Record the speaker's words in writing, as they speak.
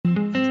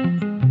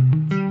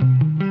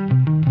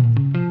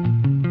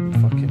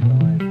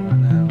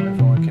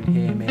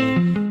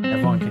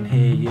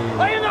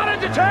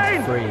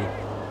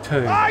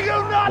2,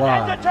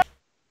 1.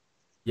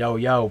 Yo,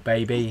 yo,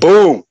 baby.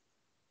 Boom!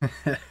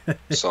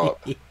 What's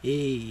up?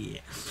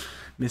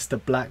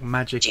 Mr. Black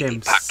Magic Jimmy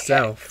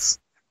himself. Podcast.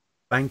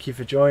 Thank you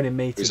for joining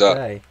me Who's that?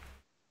 today.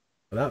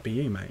 Well, that'd be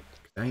you, mate.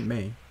 It ain't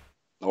me.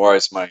 No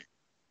worries, mate.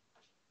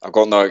 I've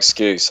got no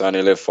excuse. I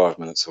only live 5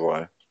 minutes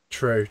away.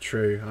 True,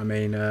 true. I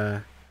mean,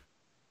 the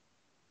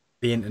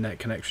internet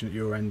connection at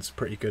your end's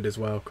pretty good as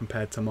well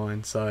compared to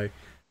mine, so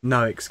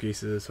no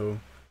excuses at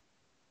all.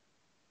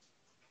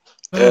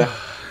 Yeah.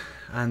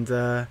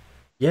 And,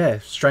 yeah,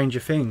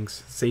 Stranger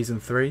Things, Season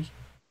 3.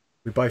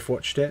 We both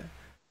watched it.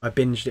 I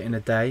binged it in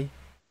a day.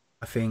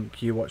 I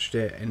think you watched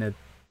it in an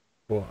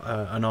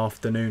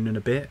afternoon and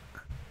a bit.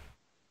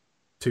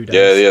 2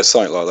 days. Yeah,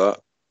 something like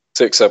that.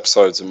 6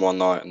 episodes in one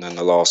night and then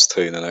the last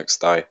 2 the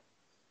next day.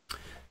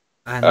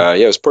 And Yeah,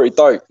 it was pretty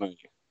dope, mate.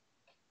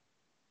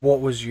 what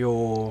was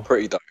your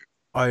Pretty dope.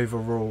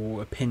 overall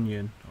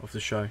opinion of the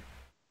show?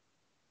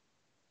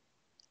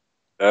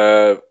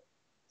 I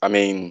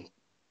mean,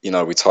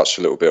 we touched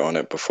a little bit on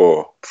it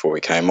before we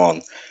came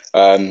on.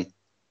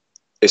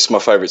 It's my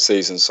favourite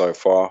season so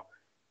far.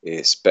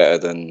 It's better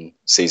than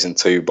season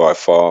 2 by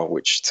far,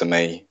 which to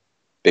me,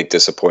 big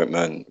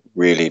disappointment,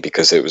 really,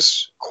 because it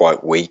was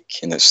quite weak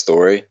in its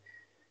story.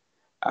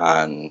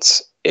 And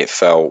it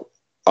felt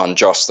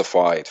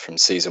unjustified from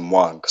season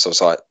 1, because I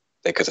was like,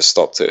 they could have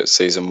stopped it at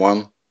season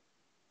 1,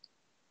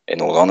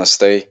 in all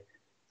honesty.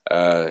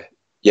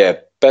 Yeah,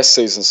 best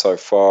season so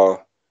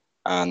far.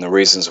 And the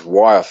reasons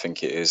why I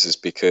think it is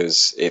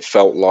because it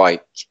felt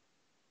more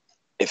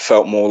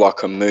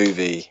like a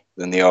movie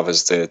than the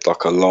others did,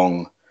 like a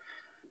long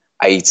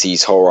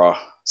 80s horror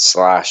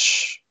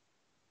slash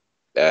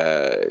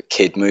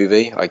kid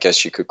movie, I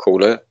guess you could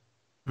call it.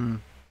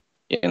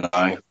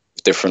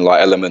 Different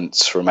like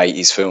elements from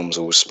 80s films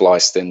all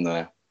spliced in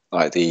there,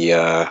 like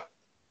the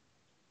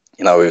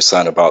we were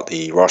saying about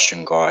the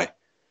Russian guy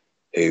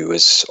who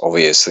was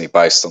obviously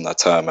based on the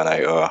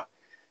Terminator,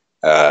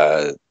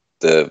 the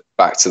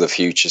Back to the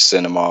Future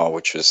cinema,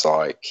 which was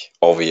like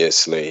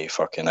obviously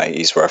fucking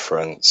 80s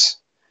reference.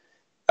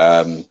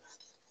 But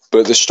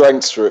the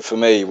strengths for it for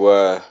me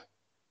were,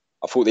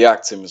 I thought the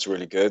acting was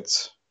really good.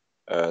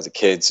 The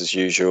kids, as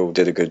usual,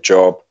 did a good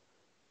job.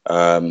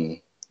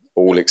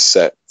 All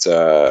except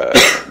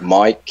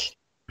Mike.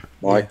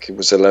 Mike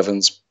was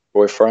Eleven's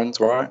boyfriend,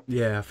 right?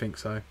 Yeah, I think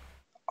so.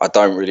 I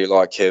don't really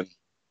like him.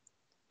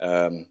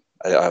 I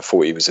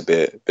thought he was a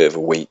bit of a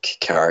weak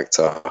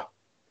character.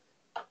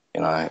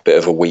 A bit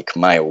of a weak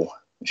male,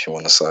 if you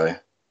want to say.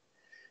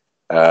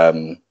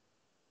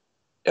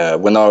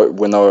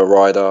 Winona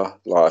Ryder,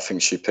 I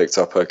think she picked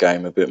up her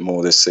game a bit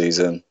more this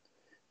season.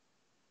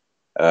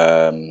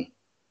 Who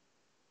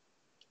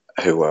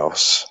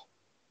else?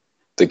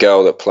 The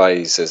girl that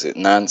plays, is it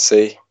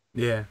Nancy?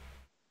 Yeah.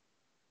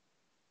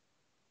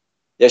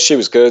 Yeah, she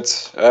was good.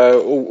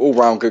 All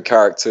round good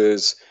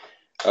characters.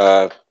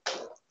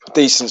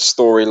 Decent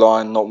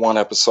storyline. Not one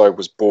episode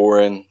was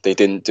boring. They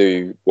didn't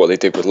do what they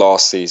did with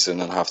last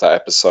season and have that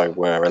episode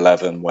where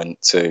 11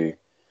 went to,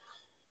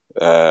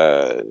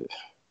 I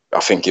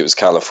think it was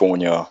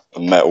California,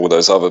 and met all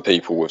those other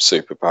people with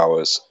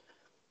superpowers.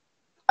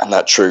 And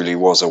that truly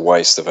was a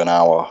waste of an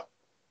hour.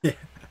 Yeah.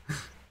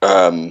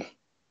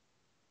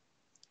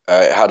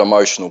 It had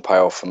emotional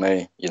payoff for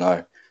me,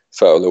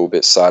 felt a little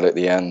bit sad at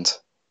the end,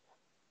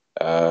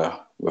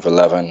 with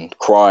 11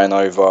 crying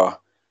over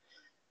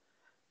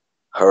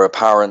her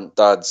apparent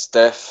dad's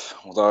death,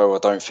 although I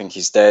don't think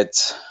he's dead.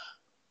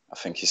 I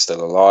think he's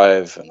still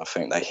alive, and I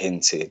think they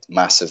hinted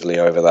massively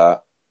over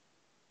that.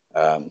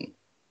 I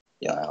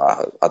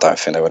don't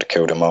think they would have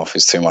killed him off.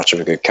 He's too much of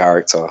a good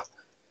character.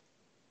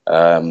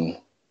 That's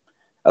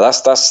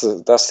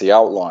the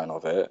outline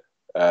of it.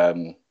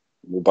 What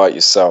about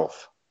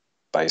yourself,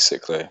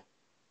 basically?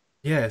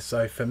 Yeah,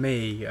 so for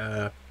me,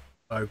 I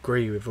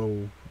agree with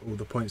all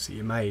the points that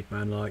you made,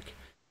 man. Like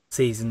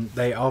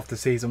after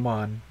season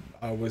 1,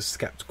 I was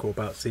skeptical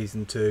about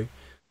season 2.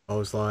 I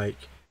was like,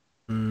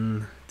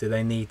 do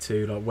they need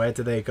to, like, where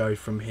do they go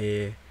from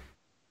here?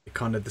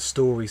 Kind of the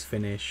story's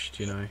finished,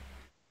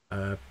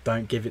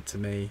 don't give it to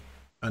me.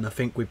 And I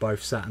think we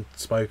both sat and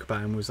spoke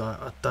about it and was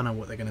like, I don't know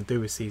what they're going to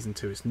do with season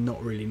 2. It's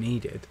not really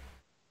needed.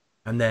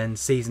 And then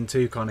season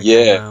 2 kind of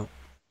came out.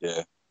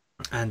 Yeah.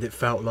 And it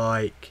felt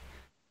like,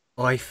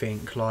 I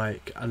think,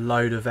 like a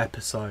load of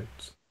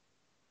episodes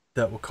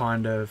that were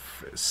kind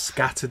of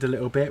scattered a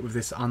little bit with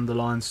this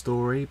underlying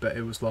story, but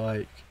it was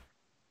like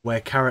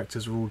where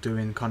characters were all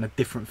doing kind of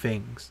different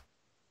things,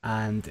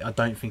 and I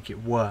don't think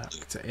it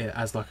worked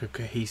as like a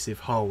cohesive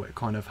whole. It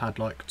kind of had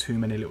like too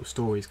many little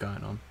stories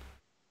going on,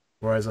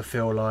 whereas I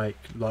feel like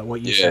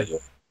what you said,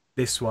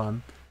 this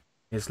one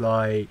is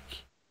like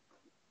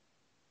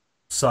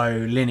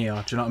so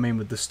linear, do you know what I mean,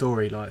 with the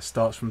story. Like, it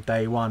starts from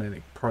day one and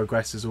it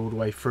progresses all the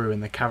way through,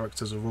 and the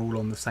characters are all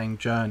on the same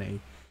journey,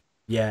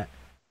 yet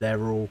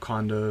they're all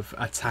kind of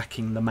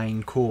attacking the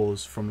main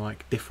cause from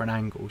like different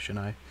angles.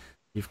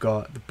 You've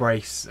got the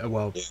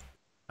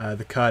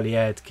the curly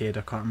haired kid,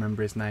 I can't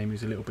remember his name,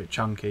 he's a little bit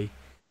chunky,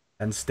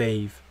 and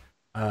Steve,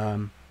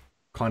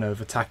 kind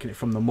of attacking it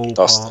from the mall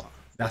Dustin. part.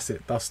 That's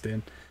it,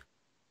 Dustin.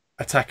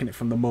 Attacking it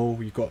from the mall.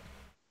 You've got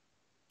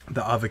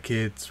the other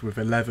kids with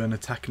 11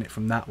 attacking it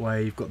from that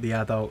way. You've got the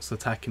adults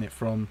attacking it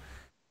from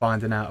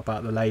finding out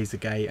about the laser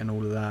gate and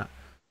all of that.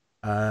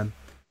 Um,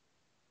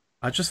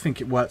 I just think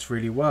it works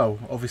really well.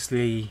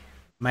 Obviously,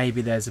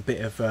 maybe there's a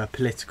bit of a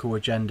political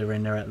agenda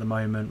in there at the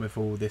moment with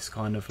all this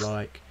kind of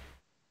like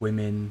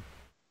women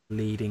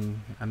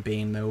leading and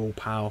being the all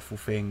powerful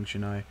things, you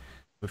know,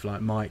 with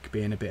like Mike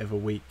being a bit of a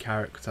weak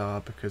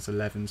character because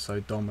Eleven's so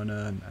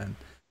dominant, and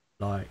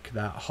like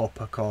that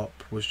Hopper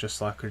cop was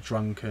just like a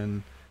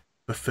drunken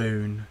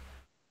buffoon,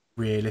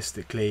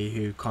 realistically,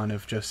 who kind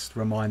of just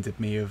reminded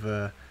me of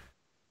a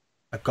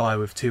guy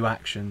with two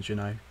actions, you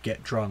know,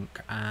 get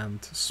drunk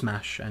and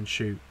smash and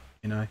shoot,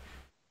 you know.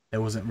 There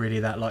wasn't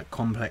really that like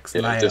complex Yeah,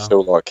 it did layer.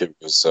 feel like it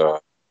was.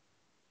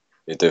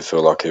 It did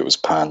feel like it was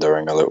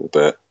pandering a little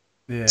bit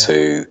Yeah.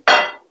 to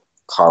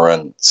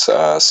current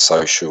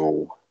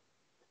social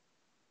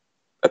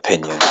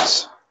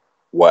opinions,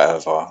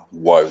 whatever,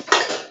 woke.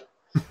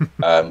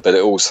 But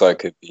it also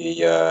could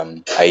be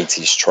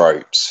 80s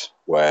tropes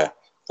where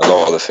a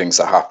lot of the things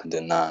that happened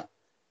in that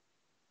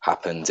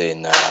happened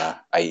in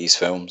 80s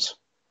films,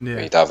 where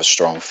Yeah. you'd have a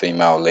strong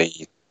female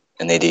lead,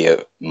 an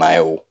idiot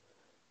male.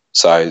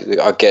 So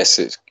I guess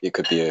it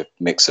could be a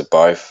mix of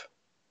both.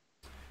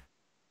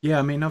 Yeah,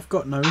 I mean, I've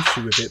got no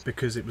issue with it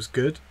because it was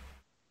good.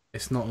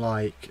 It's not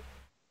like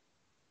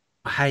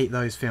I hate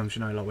those films,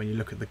 you know, like when you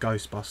look at the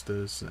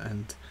Ghostbusters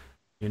and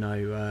you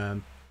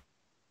know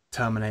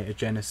Terminator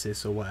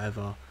Genesis or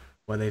whatever,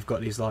 where they've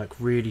got these like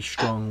really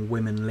strong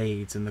women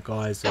leads and the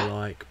guys are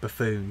like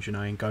buffoons, you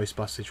know. In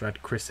Ghostbusters, you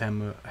had Chris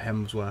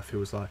Hemsworth, who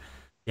was like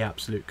the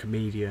absolute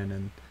comedian,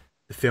 and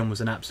the film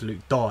was an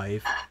absolute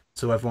dive,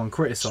 so everyone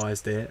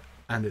criticised it,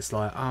 and it's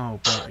like,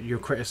 oh, but you're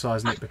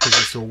criticising it because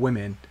it's all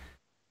women.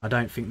 I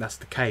don't think that's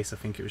the case. I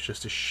think it was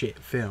just a shit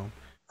film.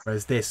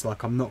 Whereas this,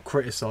 like, I'm not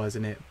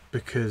criticising it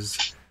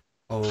because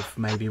of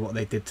maybe what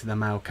they did to the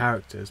male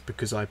characters,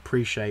 because I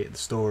appreciate the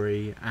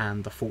story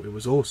and I thought it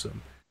was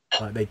awesome.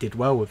 Like, they did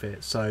well with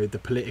it. So the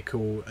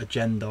political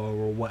agenda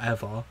or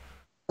whatever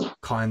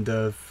kind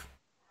of...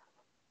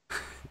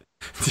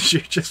 Did you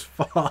just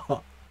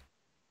fart?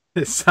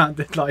 It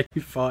sounded like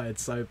you farted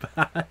so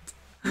bad.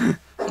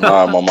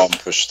 No, my mum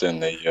pushed in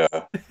the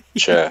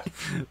chair.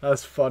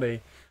 That's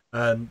funny.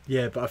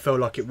 Yeah, but I felt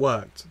like it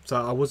worked, so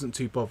I wasn't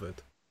too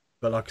bothered.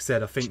 But like I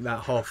said, I think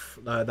that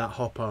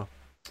Hopper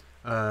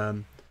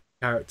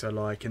character,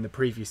 like in the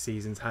previous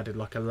seasons, had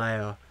like a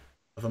layer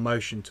of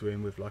emotion to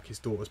him with like his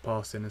daughter's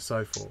passing and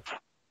so forth.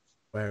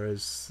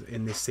 Whereas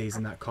in this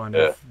season, that kind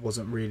Yeah. of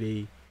wasn't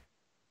really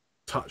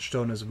touched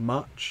on as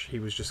much. He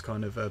was just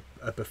kind of a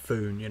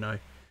buffoon, you know.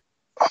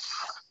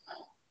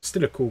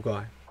 Still a cool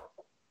guy.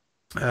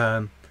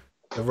 The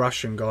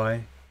Russian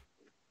guy,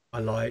 I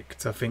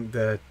liked. I think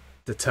the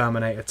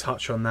Terminator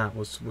touch on that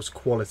was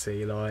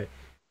quality. Like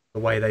the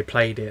way they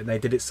played it, and they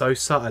did it so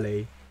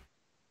subtly,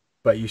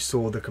 but you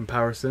saw the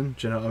comparison.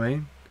 Do you know what I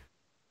mean?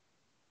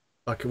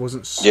 Like it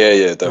wasn't Yeah,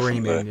 screaming,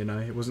 definitely. you know,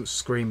 it wasn't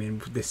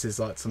screaming. This is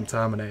like some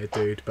Terminator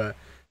dude, but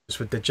just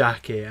with the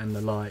jacket and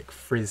the like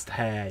frizzed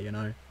hair, you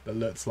know, that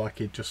looks like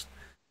he'd just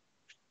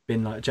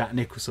been like Jack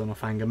Nicholson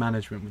off Anger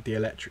Management with the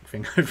electric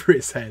thing over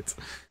his head,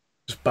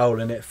 just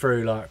bowling it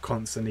through, like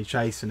constantly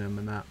chasing him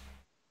and that.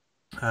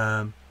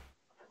 Um,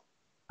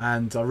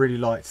 and I really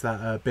liked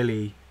that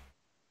Billy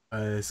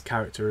his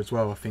character as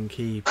well. I think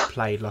he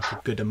played like a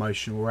good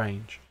emotional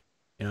range,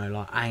 you know,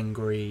 like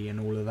angry and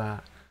all of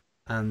that.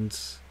 And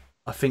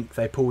I think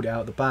they pulled it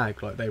out of the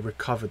bag. Like they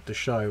recovered the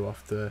show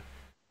after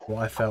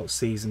what I felt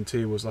season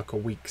 2 was like a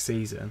weak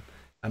season,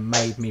 and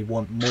made me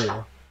want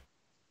more,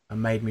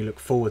 and made me look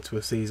forward to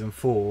a season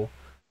 4.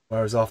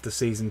 Whereas after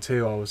season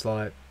 2, I was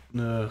like,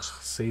 ugh,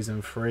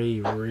 season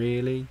 3,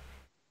 really?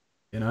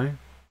 You know?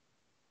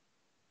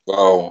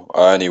 Well,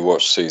 I only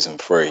watched season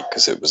 3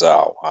 because it was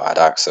out. I had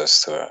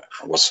access to it.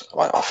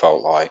 I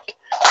felt like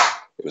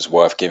it was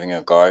worth giving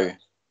a go.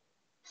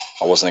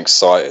 I wasn't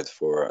excited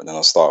for it, and then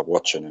I started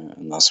watching it,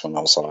 and that's when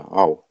I was like,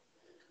 oh,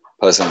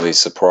 pleasantly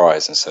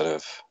surprised instead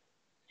of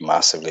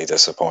massively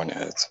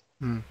disappointed.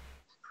 Mm.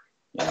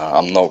 You know,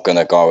 I'm not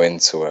gonna go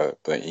into it,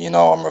 but you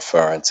know, I'm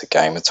referring to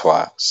Game of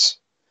Twats.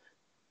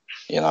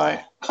 You know,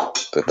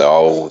 but the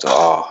old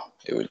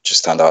it would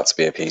just turned out to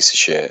be a piece of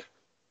shit.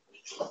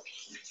 Yeah.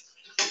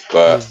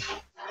 But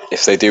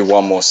if they do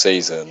one more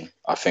season,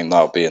 I think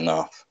that'll be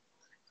enough.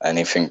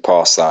 Anything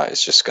past that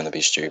is just going to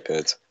be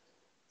stupid.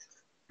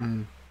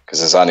 Mm. Because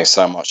there's only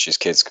so much these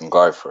kids can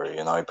go through,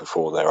 you know,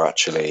 before they're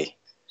actually,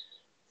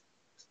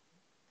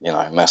 you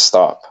know, messed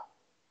up.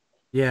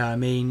 Yeah, I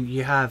mean,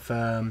 you have,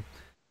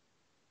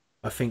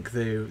 I think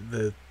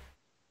the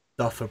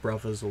Duffer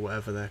Brothers or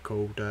whatever they're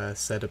called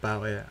said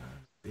about it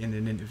in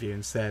an interview,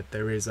 and said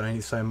there is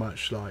only so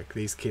much like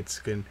these kids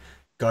can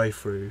go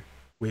through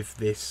with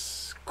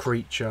this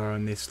creature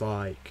and this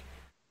like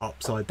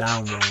upside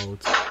down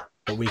world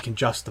that we can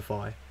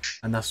justify.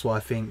 And that's why I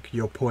think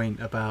your point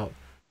about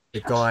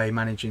the guy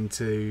managing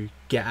to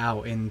get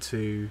out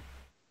into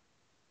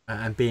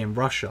and be in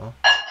Russia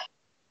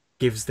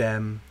gives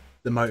them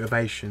the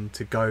motivation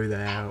to go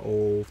there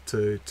or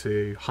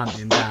to hunt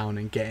him down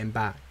and get him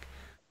back,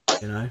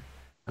 you know.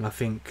 And I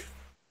think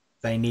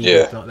they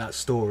needed Yeah, like that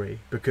story,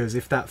 because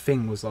if that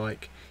thing was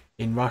like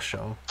in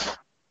Russia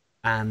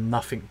and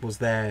nothing was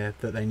there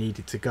that they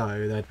needed to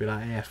go, they'd be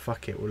like, yeah,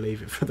 fuck it, we'll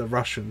leave it for the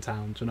Russian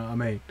town. Do you know what I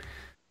mean?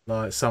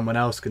 Like someone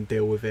else can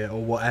deal with it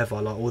or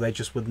whatever. Like, or they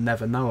just would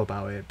never know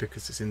about it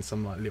because it's in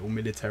some like little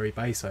military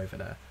base over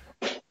there.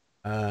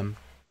 Um,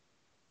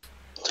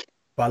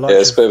 but I yeah.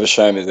 liked It's your a bit of a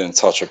shame they didn't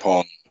touch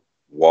upon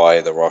why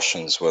the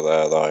Russians were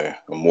there though,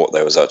 and what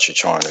they was actually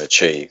trying to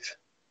achieve.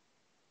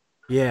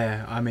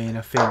 yeah. I mean,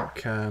 I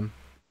think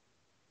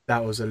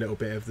that was a little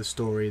bit of the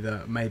story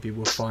that maybe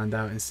we'll find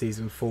out in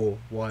season 4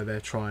 why they're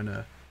trying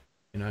to,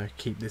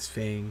 keep this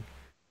thing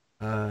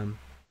um,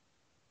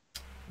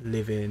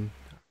 living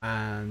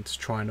and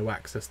trying to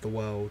access the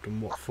world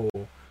and what for.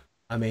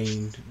 I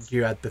mean,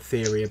 you had the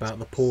theory about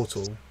the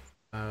portal.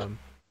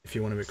 If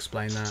you want to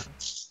explain that.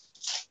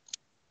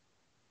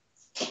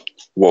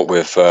 What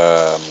with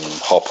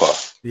Hopper,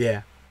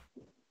 Yeah.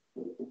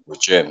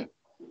 with Jim?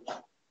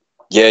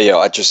 Yeah, yeah.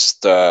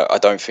 I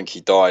don't think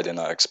he died in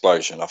that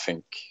explosion. I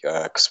think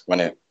because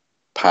when it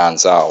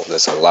pans out,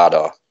 there's a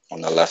ladder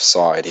on the left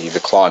side. He either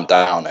climbed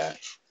down it,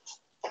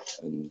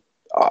 and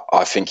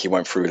I think he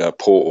went through the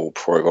portal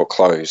before it got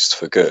closed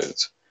for good,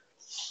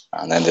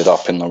 and ended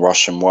up in the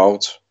Russian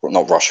world. Well,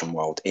 not Russian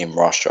world, in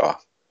Russia,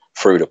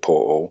 through the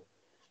portal,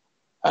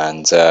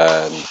 and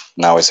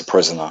now he's a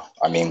prisoner.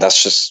 I mean,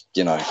 that's just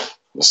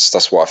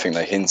that's what I think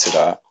they hinted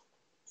at,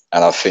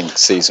 and I think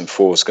season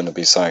 4 is going to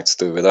be something to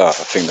do with that.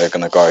 I think they're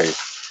going to go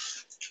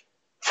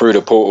through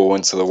the portal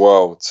into the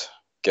world,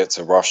 get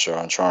to Russia,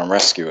 and try and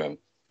rescue him.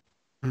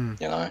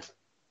 Mm. You know,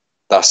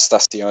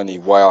 that's the only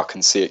way I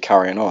can see it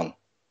carrying on,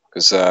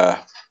 because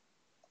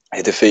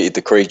he defeated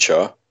the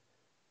creature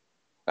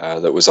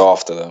that was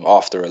after them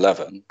after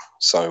 11.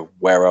 So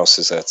where else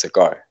is there to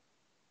go?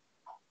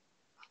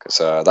 Because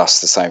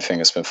that's the same thing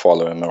that's been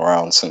following him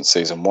around since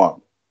season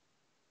 1.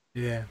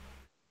 Yeah.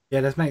 Yeah,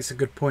 that makes a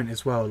good point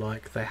as well.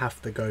 Like, they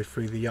have to go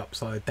through the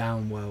upside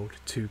down world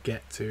to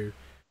get to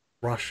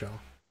Russia,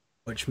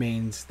 which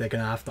means they're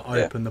going to have to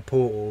Yeah, open the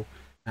portal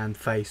and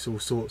face all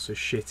sorts of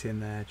shit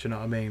in there. Do you know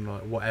what I mean?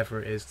 Like, whatever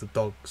it is, the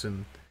dogs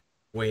and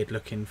weird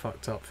looking,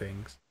 fucked up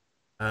things.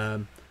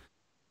 Um,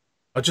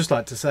 I'd just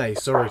like to say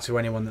sorry to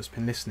anyone that's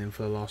been listening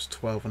for the last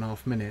 12 and a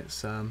half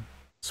minutes.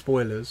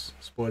 Spoilers,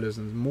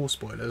 and more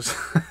spoilers.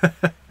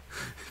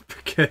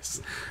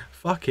 Because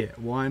fuck it,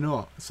 why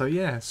not? So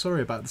yeah,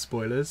 sorry about the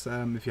spoilers.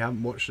 If you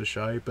haven't watched the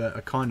show, but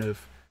a kind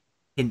of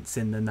hints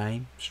in the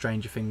name,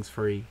 Stranger Things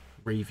 3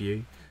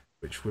 review,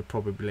 which would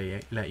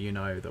probably let you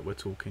know that we're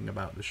talking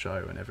about the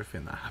show and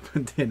everything that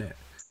happened in it.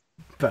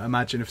 But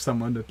imagine if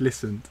someone had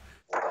listened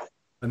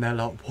and they're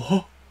like,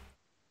 "What?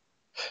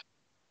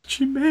 What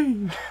do you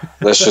mean?"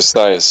 let's just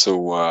say it's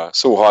all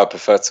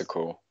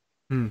hypothetical.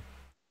 Hmm.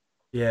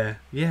 Yeah.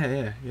 Of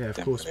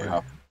Didn't course, really mate.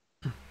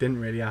 happen. Didn't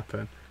really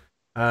happen.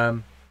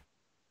 Um,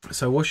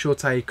 so what's your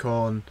take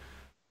on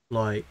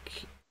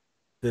like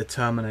the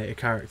Terminator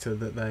character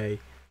that they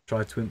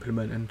tried to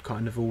implement and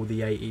kind of all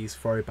the 80s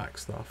throwback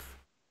stuff?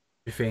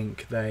 Do you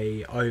think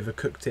they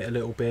overcooked it a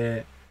little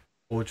bit,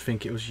 or do you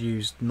think it was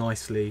used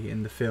nicely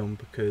in the film?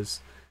 Because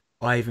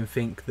I even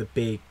think the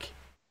big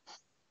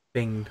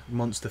thing,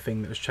 monster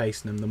thing that was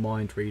chasing them, the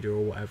mind reader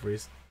or whatever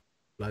his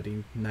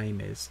bloody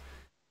name is,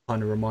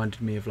 kind of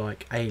reminded me of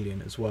like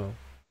Alien as well,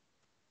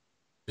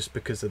 just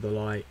because of the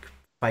like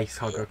face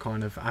hugger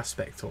kind of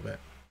aspect of it.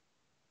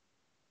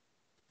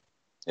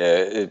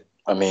 Yeah,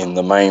 I mean,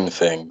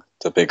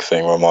 the big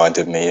thing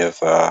reminded me of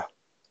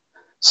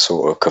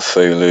sort of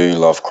Cthulhu,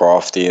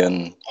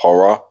 Lovecraftian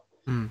horror.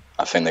 Mm.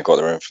 I think they got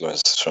their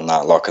influences from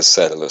that. Like I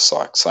said, it looks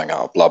like something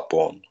out of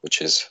Bloodborne,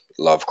 which is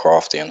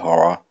Lovecraftian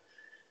horror.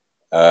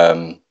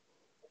 Um,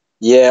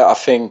 yeah, I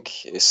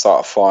think it's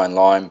like a fine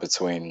line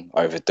between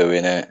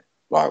overdoing it.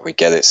 Like, we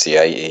get it's the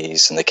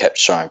 80s, and they kept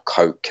showing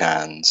Coke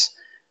cans.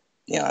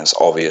 It's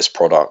obvious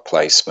product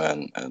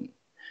placement. And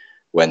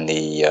when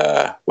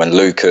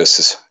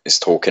Lucas is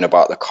talking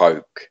about the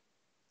Coke,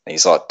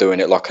 he's like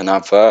doing it like an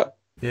advert.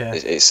 Yeah.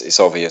 It's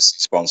obviously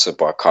sponsored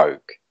by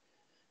Coke.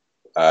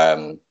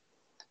 Um,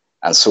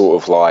 and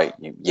sort of like,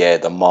 yeah,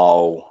 the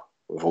mall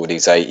with all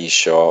these 80s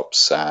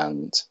shops.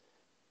 And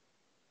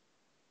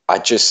I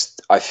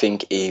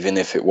think even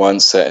if it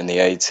weren't set in the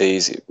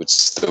 80s, it would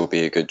still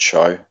be a good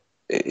show.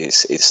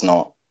 It's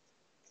not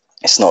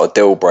a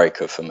deal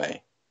breaker for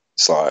me.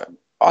 It's like,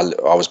 I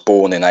was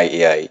born in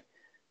 88.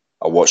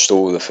 I watched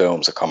all the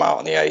films that come out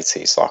in the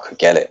 80s, so I could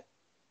get it.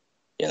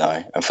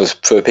 And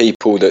for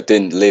people that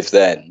didn't live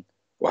then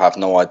or have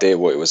no idea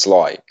what it was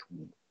like,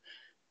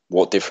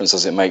 what difference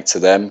does it make to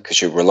them?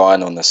 Because you're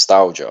relying on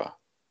nostalgia.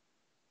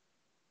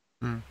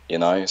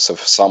 Mm. So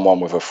for someone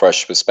with a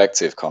fresh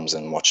perspective comes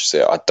in and watches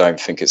it, I don't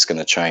think it's going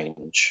to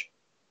change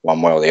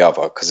one way or the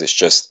other, because it's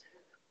just,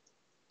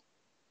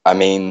 I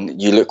mean,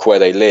 you look where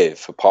they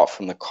live, apart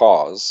from the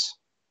cars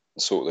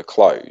and sort of the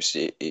clothes,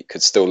 it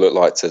could still look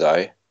like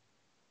today.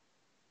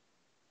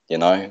 you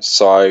know.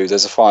 So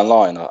there's a fine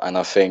line, and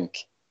I think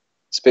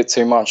it's a bit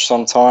too much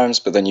sometimes,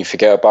 but then you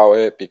forget about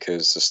it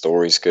because the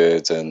story's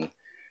good and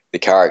the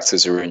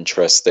characters are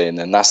interesting.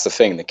 And that's the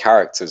thing, the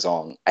characters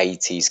aren't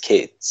 80s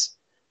kids.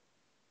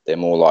 They're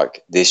more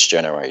like this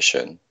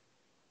generation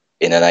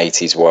in an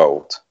 80s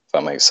world, if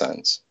that makes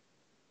sense.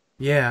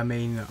 Yeah, I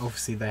mean,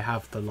 obviously they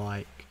have the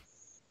like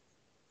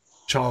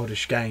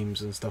childish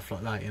games and stuff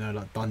like that, you know,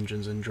 like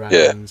Dungeons and Yeah.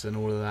 Dragons and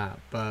all of that.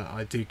 But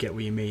I do get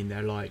what you mean.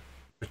 They're like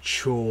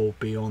mature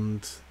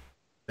beyond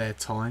their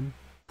time,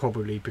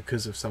 probably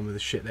because of some of the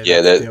shit they've Yeah,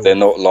 had to deal they're with.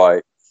 not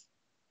like,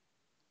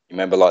 you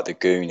remember like the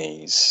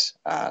Goonies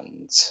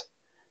and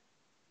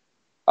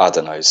I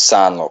don't know,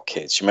 Sandlot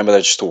kids. You remember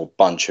they're just all a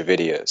bunch of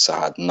idiots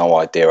that had no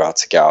idea how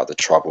to get out of the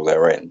trouble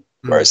they're in.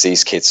 Mm, Whereas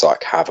these kids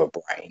like have a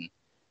brain,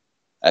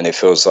 and it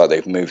feels like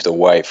they've moved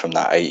away from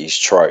that 80s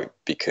trope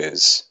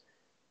because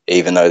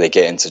even though they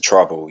get into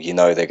trouble, you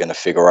know they're going to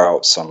figure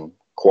out some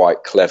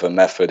quite clever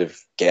method of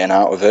getting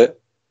out of it,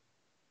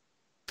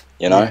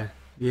 you know? yeah,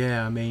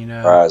 yeah. I mean,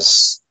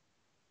 Whereas,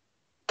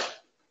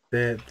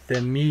 their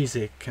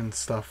music and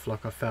stuff,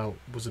 like I felt,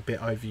 was a bit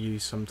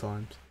overused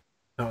sometimes.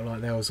 Felt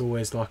like there was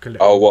always like a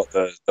oh, little, what,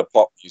 the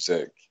pop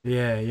music?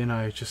 yeah, you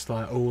know, just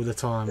like all the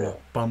time, Yeah.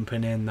 like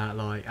bumping in that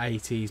like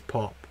 80s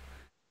pop.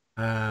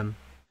 Um,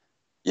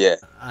 Yeah.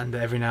 and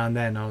every now and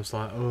then I was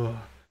like, oh,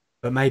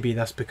 but maybe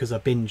that's because I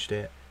binged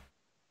it.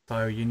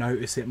 So you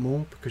notice it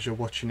more because you're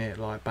watching it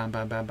like bam,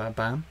 bam, bam, bam,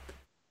 bam.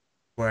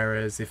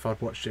 Whereas if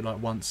I'd watched it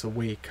like once a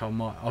week,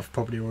 I've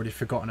probably already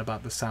forgotten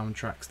about the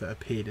soundtracks that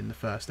appeared in the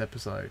first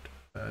episode.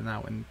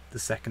 Now in the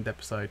second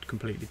episode,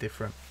 completely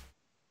different.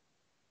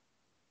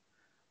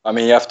 I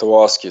mean, you have to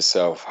ask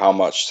yourself how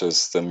much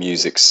does the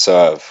music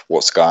serve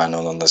what's going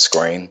on the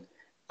screen?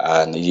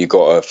 And you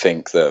got to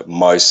think that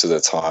most of the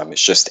time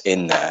it's just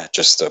in there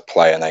just to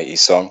play an 80s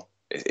song.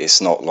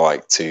 It's not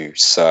like to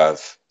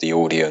serve the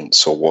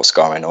audience or what's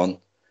going on.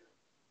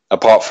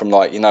 Apart from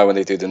like, you know, when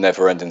they do the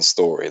never ending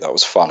story, that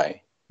was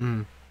funny,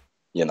 Mm,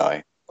 you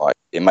know, like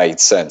it made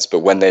sense. But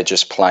when they're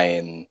just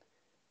playing,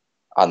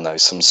 I don't know,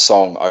 some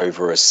song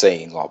over a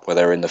scene, like where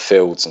they're in the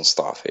fields and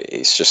stuff,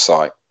 it's just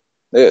like,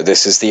 yeah,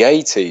 this is the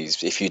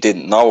 80s. If you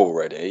didn't know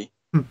already,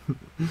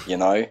 you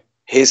know,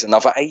 here's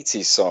another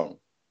 80s song.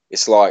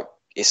 It's like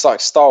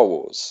Star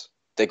Wars.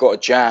 They got a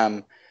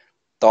jam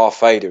Darth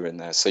Vader in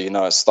there, so you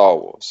know it's Star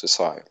Wars. It's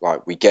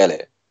like we get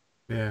it.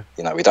 yeah,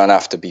 You know, we don't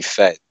have to be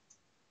fed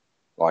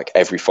like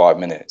every 5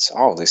 minutes.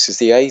 Oh, this is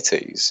the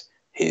 80s.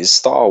 Here's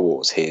Star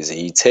Wars. Here's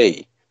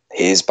ET.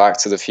 Here's Back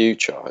to the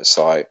Future. It's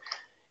like,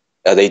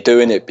 are they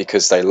doing it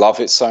because they love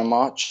it so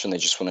much and they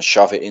just want to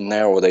shove it in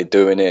there, or are they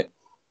doing it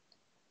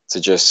to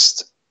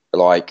just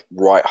like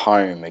write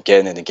home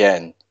again and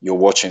again? You're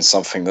watching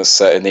something that's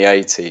set in the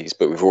 80s,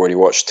 but we've already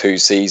watched 2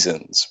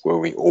 seasons where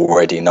we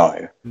already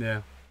know.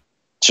 yeah,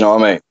 Do you know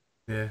what I mean?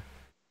 yeah.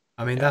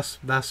 I mean, Yeah.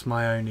 that's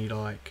my only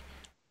like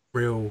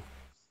real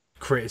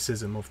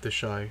criticism of the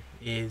show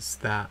is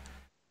that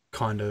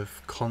kind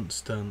of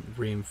constant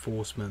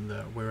reinforcement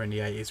that we're in the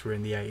 80s, we're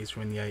in the 80s,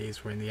 we're in the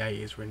 80s, we're in the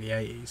 80s, we're in the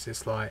 80s.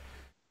 It's like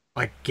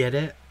I get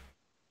it,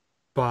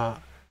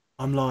 but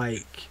I'm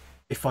like,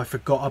 if I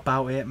forgot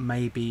about it,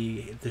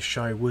 maybe the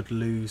show would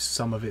lose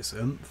some of its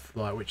oomph,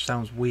 like, which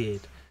sounds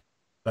weird,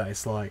 but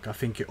it's like I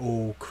think it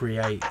all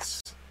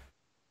creates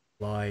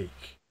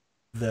like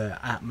the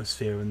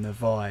atmosphere and the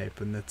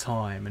vibe and the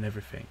time and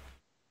everything.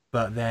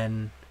 But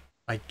then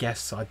I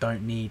guess I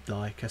don't need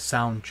like a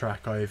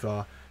soundtrack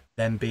over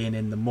them being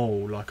in the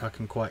mall. Like I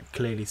can quite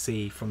clearly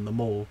see from the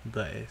mall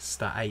that it's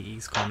that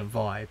 80s kind of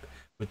vibe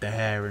with the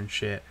hair and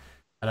shit.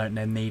 I don't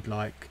then need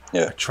like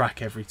Yeah. a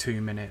track every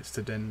 2 minutes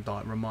to then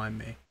like remind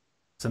me.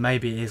 So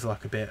maybe it is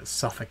like a bit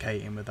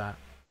suffocating with that.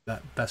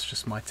 That's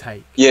just my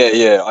take. Yeah,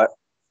 yeah.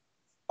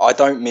 I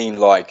don't mean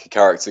like a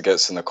character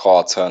gets in the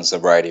car, turns the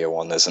radio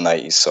on, there's an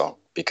 80s song,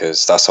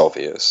 because that's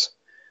obvious.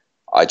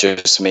 I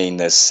just mean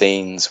there's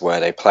scenes where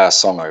they play a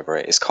song over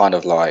it. It's kind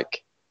of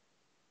like,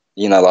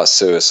 you know, like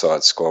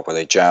Suicide Squad, where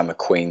they jam a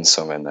Queen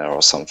song in there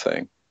or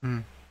something.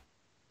 Mm,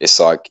 It's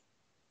like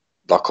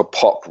a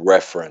pop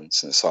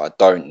reference. And it's like, I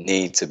don't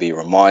need to be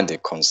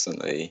reminded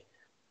constantly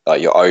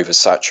that you're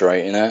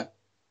oversaturating it.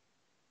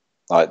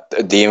 Like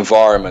the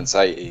environment's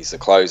 80s, the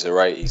clothes are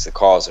 80s, the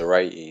cars are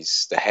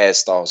 80s, the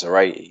hairstyles are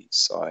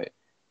 80s. Like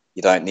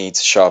you don't need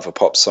to shove a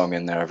pop song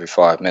in there every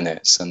 5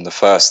 minutes. And the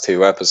first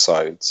 2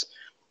 episodes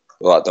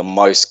were like the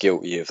most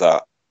guilty of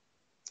that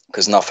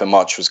because nothing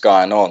much was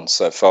going on.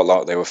 So it felt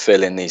like they were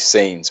filling these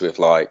scenes with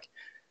like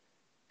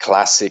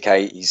classic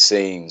 80s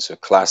scenes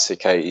with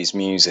classic 80s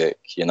music,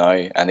 you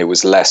know, and it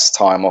was less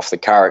time off the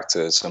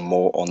characters and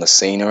more on the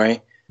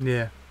scenery.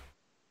 yeah,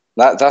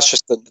 That's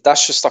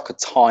just like a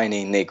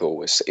tiny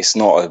niggle. It's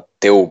not a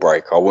deal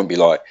breaker. I wouldn't be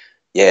like,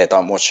 yeah,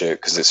 don't watch it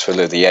because it's full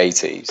of the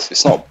 80s.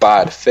 It's not a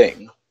bad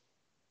thing.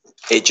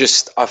 It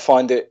just, I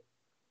find it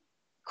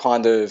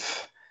kind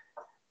of,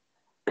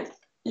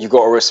 you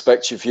got to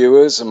respect your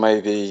viewers and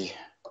maybe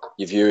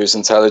your viewers'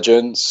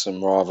 intelligence,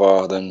 and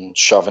rather than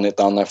shoving it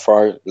down their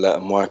throat, let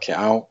them work it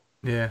out.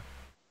 yeah.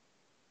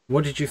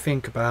 What did you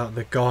think about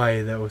the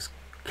guy that was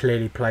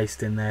clearly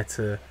placed in there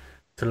to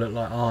look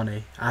like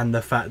Arnie, and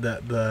the fact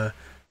that the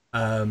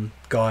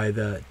guy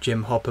that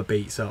Jim Hopper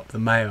beats up, the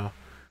mayor,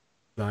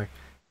 like,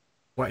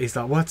 what he's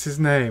like, what's his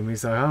name?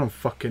 He's like, I don't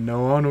fucking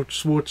know, Arnold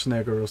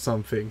Schwarzenegger or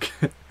something.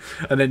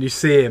 And then you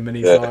see him, and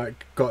he's Yeah.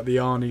 like got the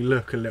Arnie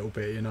look a little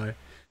bit, you know,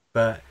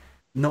 but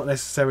not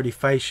necessarily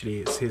facially.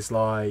 It's his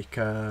like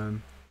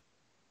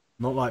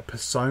not like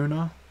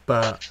persona,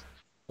 but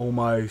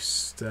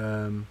almost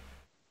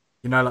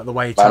you know, like the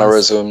way he turns.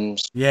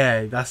 Mannerisms.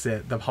 Yeah, that's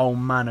it. The whole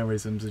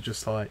mannerisms are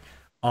just like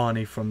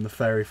Arnie from the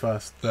very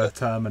first the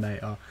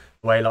Terminator.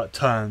 The way he like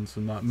turns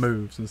and like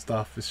moves and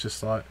stuff. It's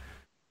just like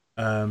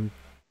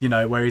you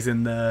know, where he's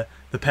in the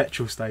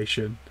petrol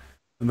station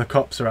and the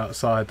cops are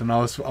outside, and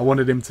I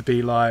wanted him to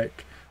be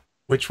like,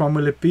 which one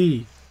will it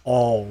be?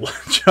 All. Do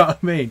you know what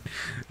I mean?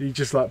 He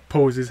just like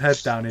pulls his head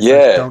down. He's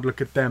like, Yeah, don't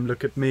look at them,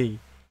 look at me.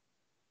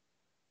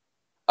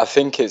 I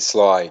think it's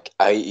like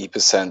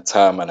 80%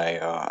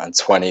 Terminator and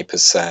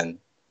 20%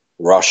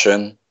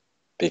 Russian,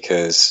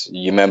 because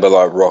you remember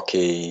like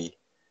Rocky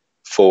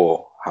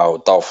 4, how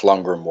Dolph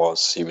Lundgren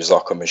was. He was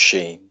like a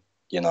machine,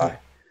 you know, Yeah,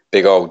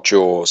 big old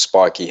jaw,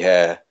 spiky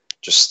hair,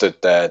 just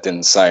stood there,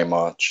 didn't say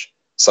much.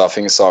 So I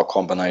think it's like a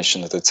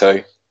combination of the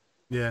two.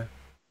 yeah,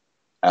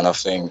 And I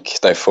think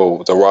they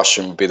thought the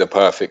Russian would be the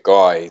perfect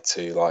guy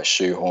to like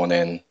shoehorn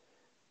in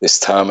this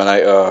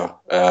Terminator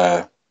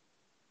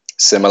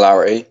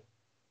similarity.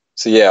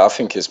 So yeah, I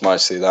think it's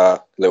mostly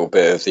that little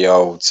bit of the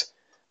old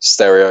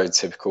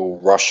stereotypical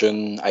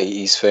Russian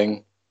 80s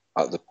thing,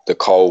 like the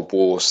Cold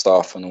War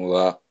stuff and all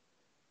that.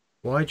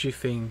 why do you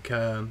think,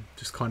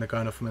 just kind of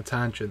going off on a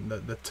tangent,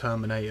 that the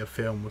Terminator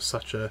film was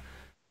such a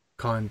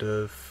kind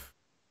of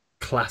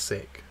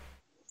classic?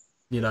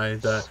 You know,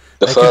 that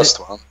The they could, first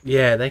one,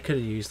 yeah, they could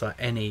have used like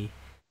any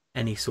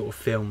sort of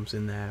films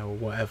in there or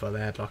whatever. They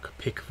had like a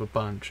pick of a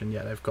bunch, and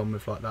yet they've gone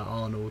with like that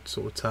Arnold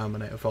sort of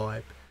Terminator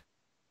vibe.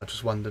 I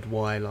just wondered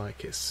why,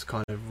 like, it's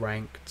kind of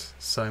ranked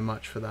so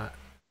much for that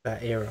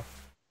era.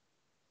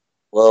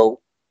 well,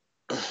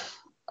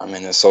 I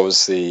mean, it's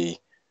obviously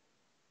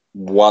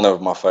one of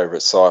my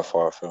favorite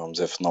sci-fi films,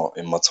 if not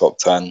in my top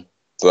 10.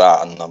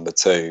 That and number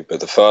two.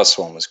 But the first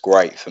one was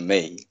great for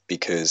me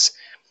because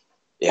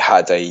it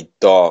had a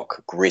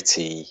dark,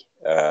 gritty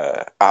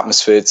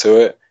atmosphere to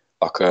it,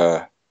 like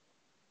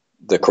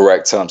the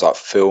correct terms like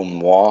film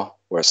noir,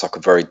 where it's like a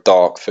very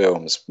dark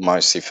film. It's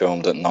mostly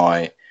filmed at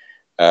night.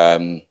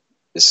 Um,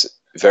 it's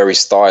very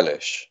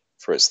stylish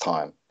for its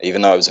time,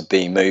 even though it was a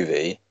B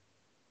movie.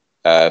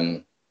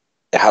 Um,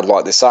 it had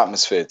like this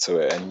atmosphere to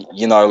it, and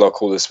you know,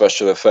 like all the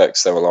special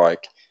effects, they were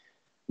like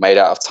made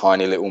out of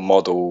tiny little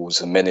models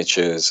and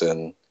miniatures,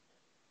 and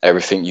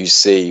everything you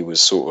see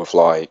was sort of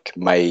like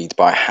made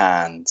by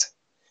hand,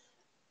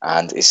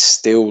 and it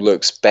still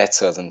looks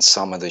better than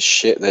some of the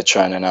shit they're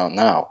churning out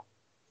now.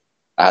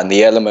 And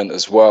the element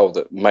as well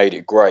that made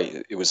it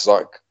great, it was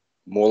like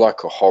more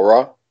like a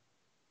horror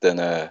than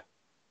a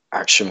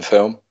action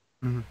film.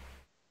 Mm.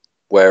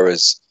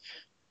 Whereas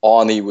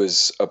Arnie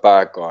was a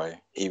bad guy.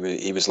 He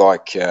was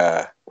like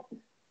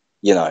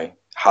you know,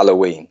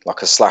 Halloween,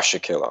 like a slasher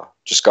killer,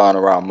 just going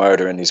around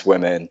murdering these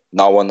women.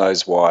 No one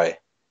knows why.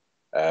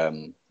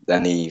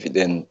 Then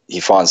he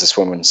finds this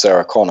woman,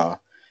 Sarah Connor,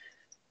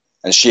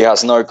 and she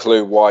has no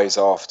clue why he's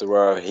after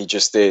her. He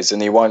just is,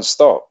 and he won't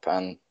stop.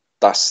 And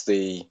that's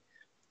the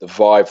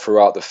vibe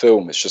throughout the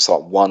film. It's just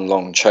like one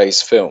long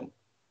chase film.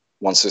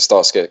 Once it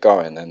starts to get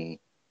going, and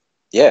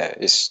yeah,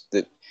 it's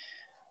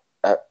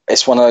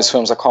one of those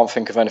films I can't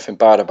think of anything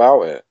bad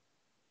about it.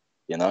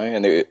 You know,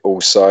 and it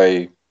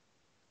also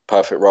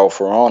perfect role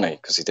for Arnie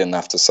because he didn't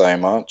have to say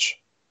much.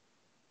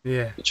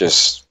 Yeah, It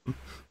just just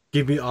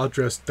give me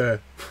address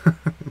there.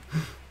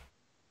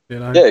 You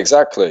know. yeah,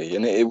 exactly.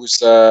 And it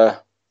was I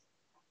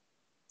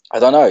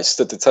don't know, it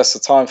stood the test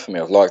of time for me.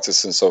 I've liked it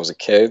since I was a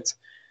kid.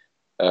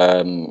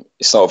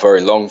 It's not a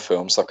very long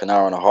film. It's like an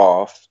hour and a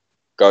half.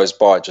 Goes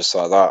by just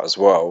like that as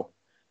well.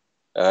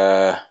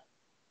 Uh,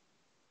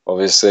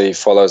 Obviously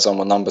follows on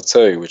with number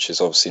two, which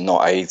is obviously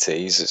not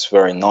 80s. It's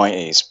very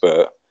 90s.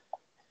 But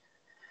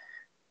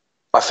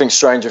I think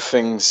Stranger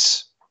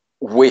Things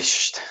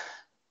wished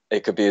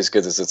it could be as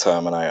good as the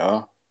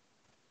Terminator,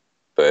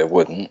 but it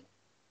wouldn't.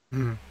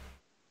 Mm.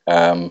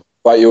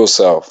 About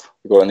yourself,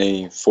 you got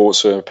any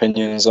thoughts or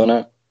opinions on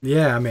it?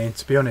 Yeah, I mean,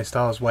 to be honest,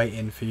 I was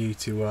waiting for you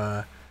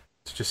to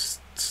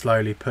just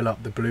slowly pull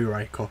up the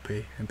Blu-ray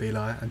copy and be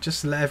like, and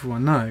just to let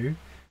everyone know,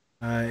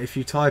 if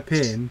you type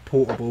in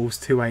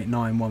porterballs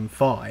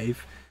 28915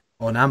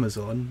 on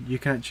Amazon, you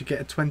can actually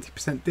get a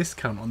 20%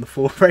 discount on the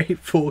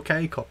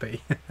 4K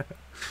copy.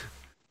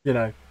 You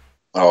know.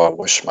 Oh, I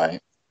wish, mate.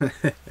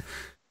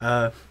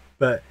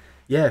 But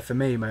yeah, for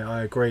me, mate,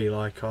 I agree.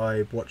 Like,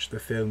 I watched the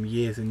film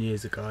years and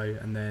years ago,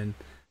 and then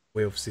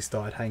we obviously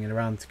started hanging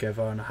around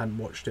together, and I hadn't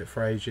watched it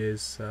for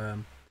ages.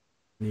 And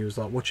he was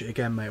like, "Watch it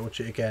again, mate. Watch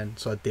it again."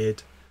 So I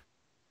did,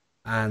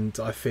 and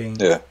I think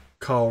Yeah,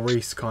 Carl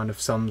Reese kind of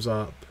sums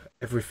up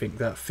everything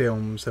that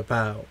film's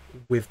about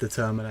with the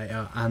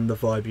Terminator and the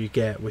vibe you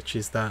get, which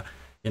is that,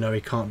 you know,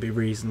 he can't be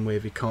reasoned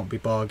with, he can't be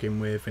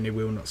bargained with, and he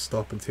will not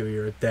stop until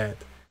you're dead.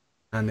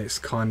 and it's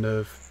kind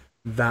of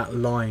that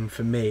line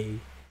for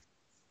me.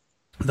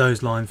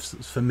 Those lines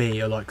for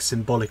me are like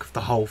symbolic of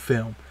the whole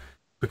film,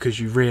 because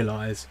you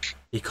realise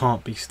he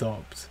can't be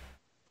stopped.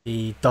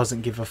 He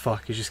doesn't give a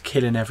fuck. He's just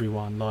killing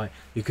everyone. Like,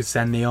 you could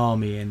send the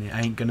army in, it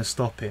ain't gonna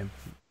stop him.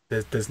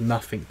 There's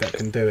nothing that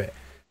can do it.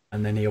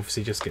 And then he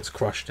obviously just gets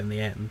crushed in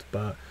the end.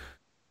 But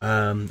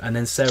and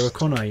then Sarah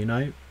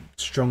Connor,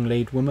 strong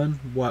lead woman,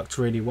 worked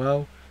really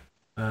well.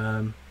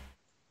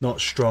 Not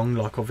strong,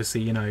 like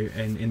obviously,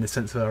 in the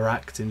sense of her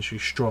acting,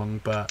 she's strong,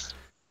 but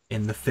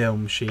in the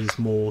film, she's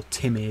more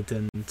timid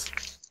and,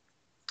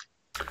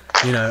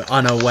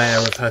 unaware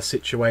of her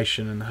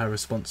situation and her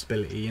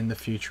responsibility in the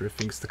future of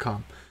things to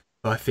come.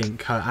 But I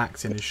think her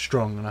acting is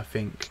strong, and I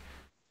think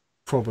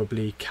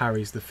probably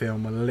carries the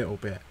film a little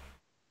bit.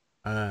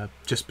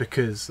 Just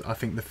because I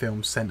think the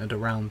film's centered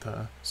around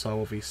her,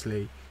 so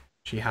obviously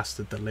she has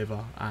to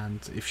deliver,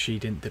 and if she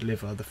didn't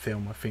deliver, the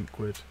film I think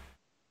would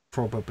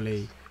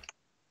probably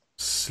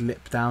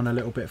slip down a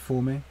little bit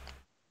for me.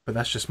 But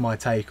that's just my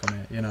take on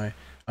it.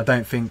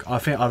 I think I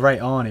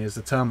rate Arnie as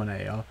the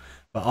Terminator,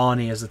 but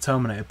Arnie as the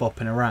Terminator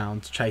bopping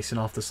around chasing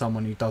after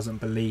someone who doesn't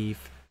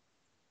believe,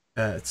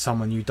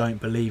 someone you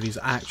don't believe is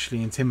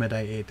actually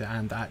intimidated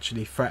and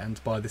actually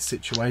threatened by the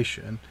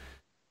situation,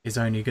 is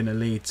only going to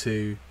lead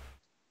to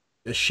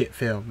a shit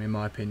film, in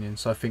my opinion.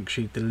 So I think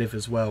she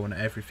delivers well on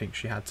everything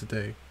she had to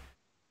do,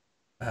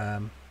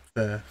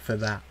 for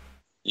that.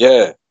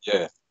 Yeah,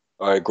 yeah,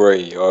 I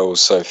agree. I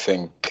also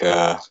think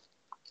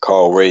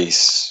Carl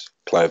Reese,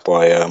 played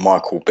by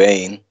Michael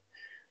Biehn,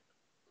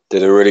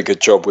 did a really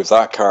good job with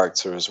that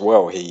character as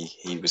well.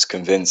 He was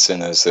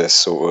convincing as this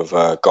sort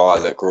of guy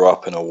that grew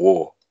up in a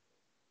war,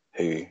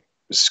 who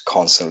was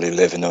constantly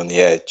living on the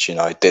edge,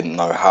 didn't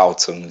know how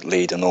to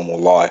lead a normal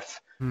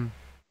life,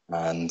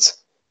 and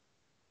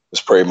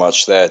was pretty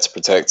much there to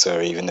protect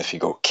her, even if he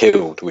got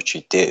killed, which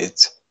he did.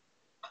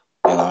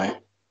 I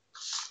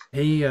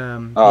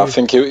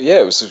think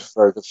it was a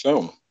very good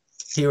film.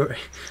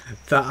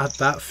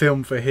 That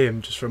film for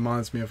him just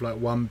reminds me of like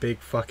one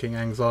big fucking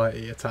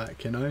anxiety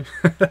attack.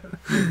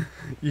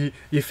 You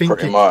think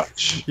pretty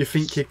much. You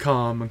think you're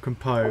calm and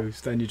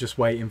composed, and you're just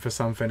waiting for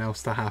something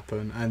else to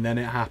happen, and then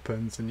it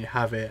happens, and you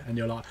have it, and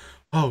you're like,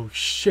 oh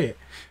shit.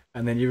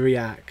 And then you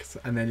react,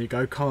 and then you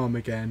go calm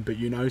again, but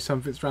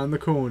something's round the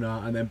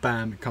corner, and then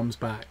bam, it comes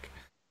back.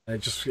 And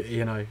it just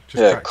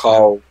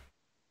Kyle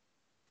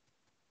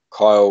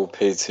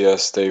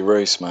PTSD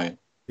Reese, mate.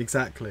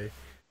 Exactly.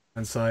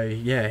 And so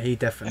he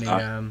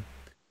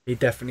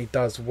definitely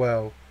does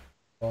well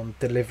on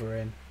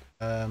delivering.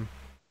 I've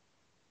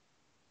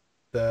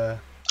got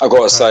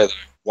to say that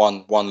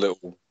one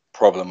little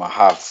problem I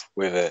have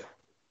with it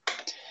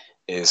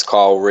is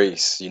Kyle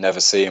Reese. You never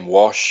see him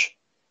wash.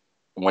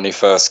 And when he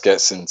first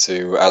gets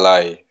into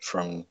LA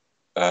from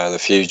the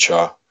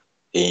future,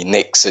 he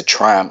nicks a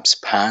tramp's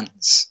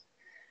pants,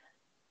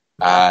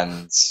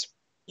 and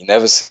you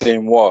never see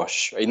him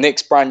wash. He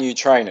nicks brand new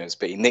trainers,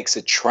 but he nicks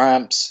a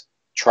tramp's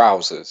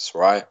trousers,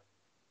 right?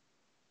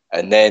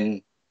 And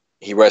then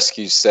he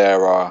rescues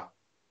Sarah,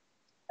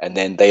 and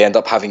then they end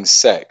up having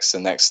sex the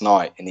next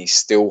night, and he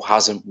still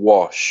hasn't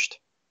washed.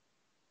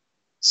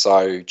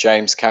 So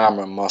James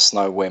Cameron must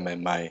know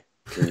women, mate.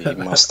 He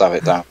must have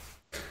it down.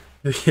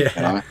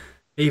 Yeah,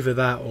 either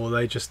that or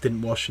they just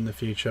didn't wash in the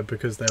future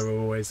because they were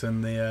always in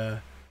the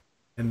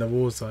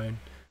war zone.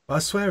 But I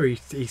swear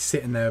he's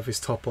sitting there with his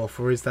top off,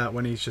 or is that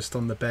when he's just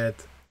on the bed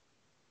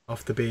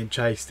after being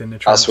chased in the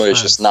That's when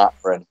he's just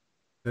nattering.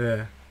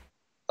 Yeah.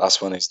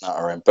 That's when he's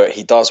nattering. But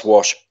he does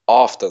wash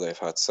after they've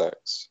had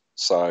sex.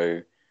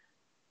 So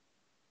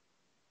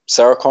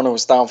Sarah Connor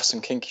was down for some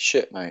kinky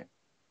shit, mate.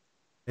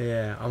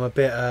 Yeah, I'm a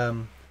bit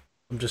I'm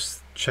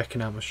just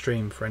checking out my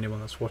stream for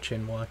anyone that's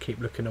watching while I keep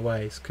looking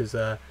away, because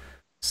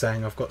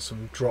saying I've got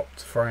some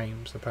dropped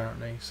frames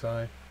apparently,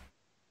 so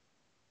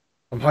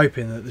I'm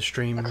hoping that the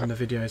stream and the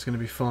video is going to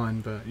be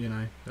fine, but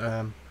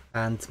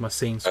and my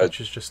scene switch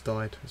has just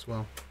died as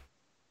well.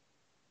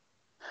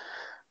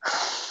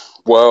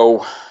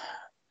 Well,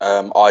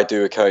 I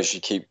do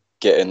occasionally keep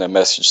getting a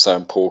message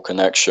saying poor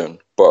connection,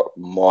 but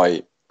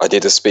I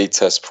did a speed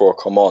test before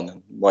I come on,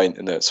 and my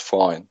internet's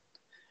fine.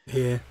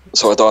 Yeah.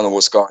 So I don't know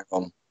what's going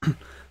on.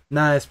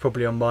 No, it's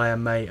probably on my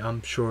end, mate.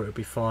 I'm sure it'll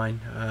be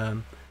fine.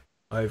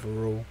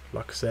 Overall,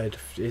 like I said,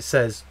 it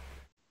says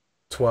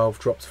 12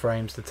 dropped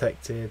frames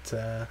detected.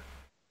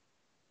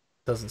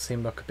 Doesn't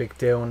seem like a big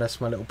deal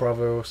unless my little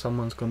brother or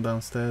someone's gone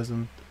downstairs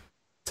and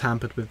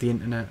tampered with the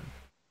internet.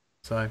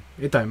 So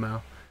it don't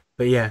matter.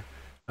 But yeah,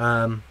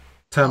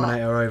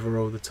 Terminator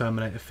overall, the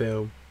Terminator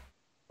film,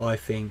 I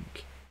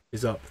think,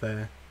 is up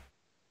there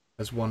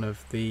as one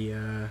of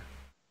the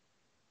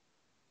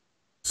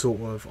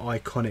sort of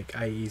iconic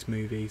 80s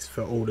movies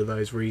for all of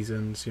those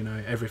reasons.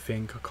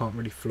 Everything, I can't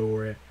really flaw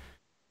it,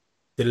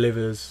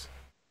 delivers,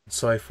 and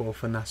so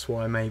forth. And that's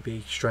why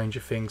maybe Stranger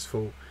Things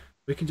thought,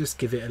 we can just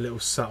give it a little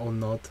subtle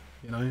nod.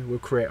 We'll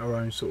create our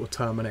own sort of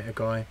Terminator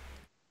guy.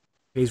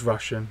 He's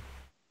Russian,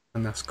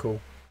 and that's cool.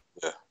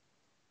 Yeah.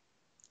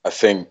 I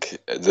think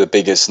the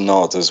biggest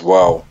nod as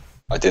well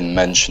I didn't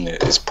mention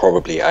it, is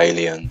probably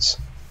Aliens.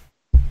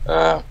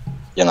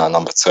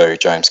 Number two,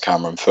 James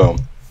Cameron film.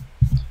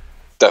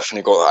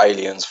 Definitely got the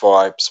Aliens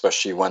vibe,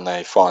 especially when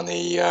they find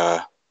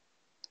the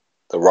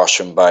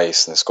Russian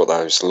base and it's got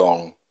those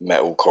long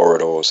metal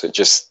corridors. It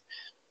just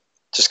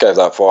gave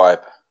that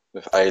vibe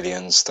with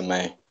Aliens to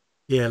me.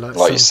 Yeah, like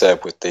Like you some.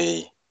 said, with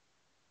the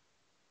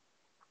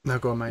No,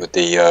 go on, mate.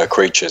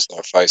 creatures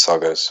like face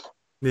huggers.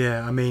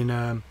 Yeah, I mean,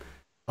 I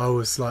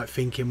was like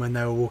thinking when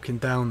they were walking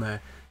down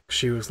there,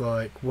 she was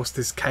like, "What's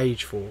this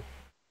cage for?"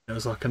 It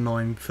was like a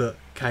 9 foot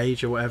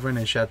cage or whatever, and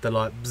then she had the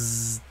like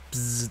bzz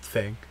bzz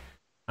thing,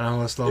 and I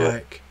was Yeah,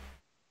 like,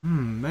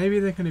 maybe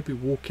they're going to be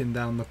walking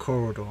down the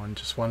corridor, and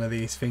just one of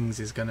these things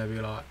is going to be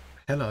like,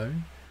 "Hello,"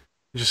 and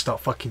just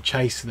start fucking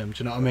chasing them.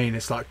 Do you know what I mean?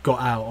 It's like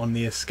got out on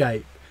the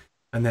escape,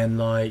 and then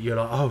like you're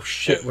like, "Oh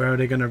yeah, shit, where are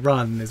they going to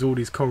run?" And there's all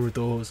these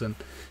corridors, and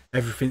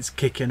everything's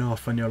kicking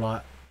off, and you're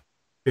like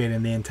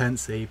feeling the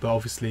intensity, but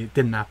obviously it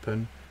didn't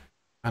happen,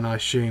 and I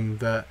assume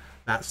that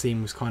that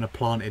scene was kind of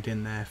planted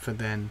in there for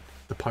then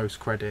the post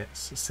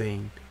credits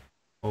scene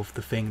of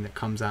the thing that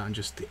comes out and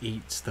just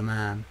eats the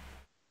man.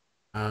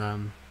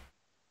 Um,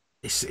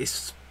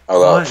 it's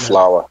oh, that quite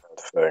flower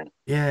thing.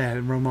 yeah,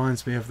 it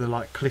reminds me of the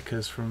like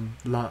clickers from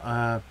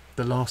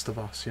the Last of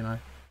Us, you know,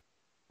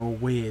 all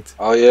weird.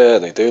 Oh yeah,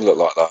 they do look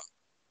like that.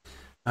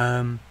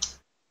 Um,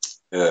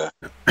 Yeah,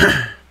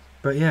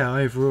 but yeah,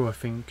 overall I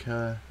think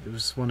it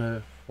was one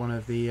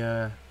of the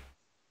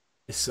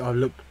I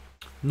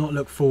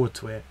look forward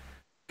to it.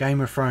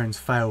 Game of Thrones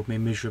failed me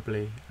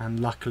miserably, and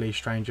luckily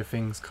Stranger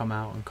Things come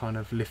out and kind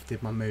of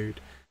lifted my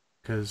mood.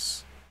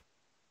 Because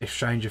if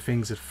Stranger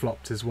Things had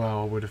flopped as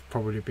well, I would have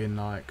probably been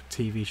like,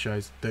 TV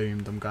shows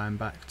doomed. I'm going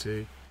back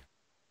to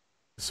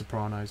The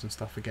Sopranos and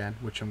stuff again,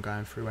 which I'm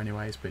going through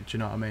anyways. But do you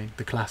know what I mean?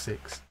 The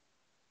classics.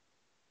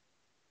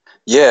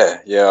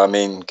 yeah. I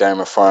mean, Game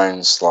of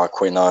Thrones.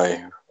 Like we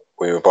know,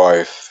 we were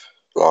both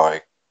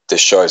like,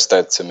 this show's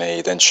dead to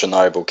me. Then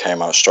Chernobyl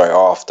came out straight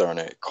after, and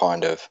it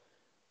kind of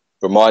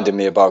reminded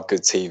me about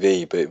good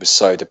TV, but it was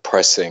so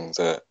depressing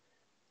that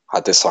I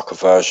had this like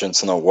aversion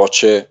to not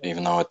watch it,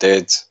 even though I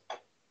did.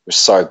 It was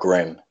so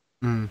grim,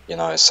 Mm.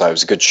 So it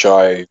was a good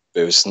show,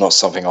 but it was not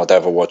something I'd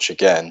ever watch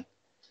again.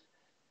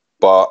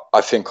 But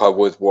I think I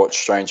would watch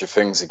Stranger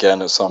Things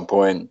again at some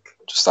point,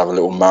 just have a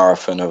little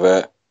marathon of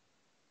it,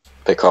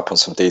 pick up on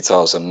some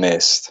details I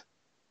missed.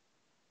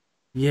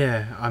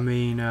 Yeah, I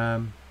mean,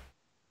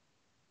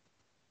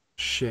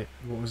 shit.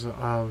 What was it?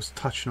 I was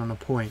touching on a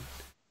point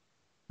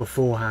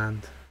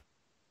beforehand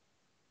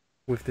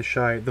with the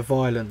show, the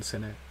violence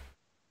in it.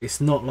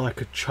 It's not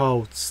like a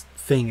child's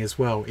thing as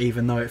well,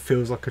 even though it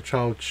feels like a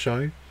child's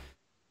show.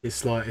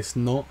 It's like it's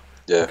not,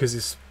 Yeah, because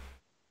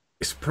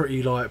it's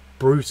pretty like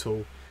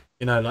brutal,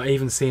 like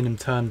even seeing him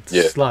turn to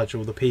yeah, sludge,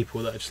 all the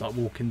people that are just like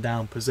walking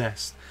down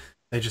possessed,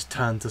 they just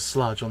turn to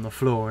sludge on the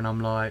floor, and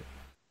I'm like,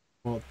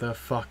 what the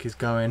fuck is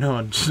going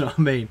on? Do you know what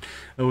I mean?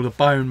 All the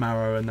bone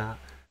marrow and that,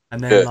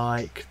 and then yeah,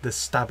 like the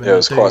yeah. It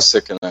was quite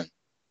sickening.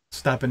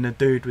 stabbing the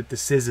dude with the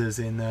scissors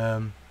in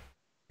the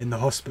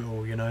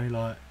hospital,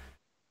 like,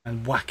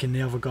 and whacking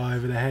the other guy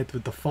over the head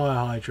with the fire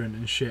hydrant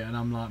and shit. And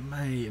I'm like,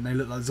 mate, and they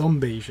look like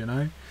zombies,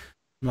 I'm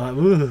like,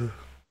 ugh.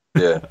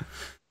 Yeah,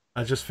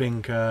 I just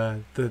think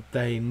that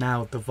they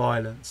nailed the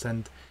violence,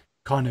 and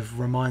kind of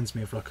reminds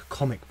me of like a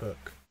comic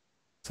book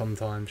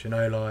sometimes,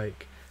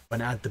 like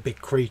when it had the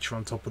big creature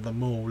on top of the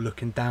mall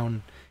looking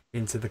down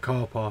into the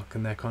car park,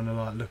 and they're kind of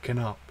like looking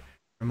up.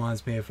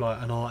 Reminds me of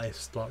like an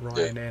artist like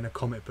yeah, writing it in a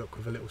comic book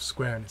with a little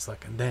square, and it's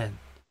like, and then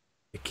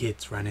the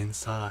kids ran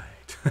inside.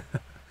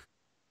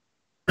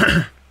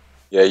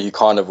 yeah. You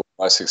kind of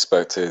almost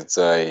expected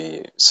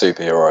a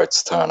superhero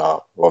to turn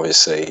up.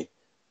 Obviously,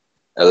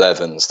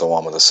 Eleven's the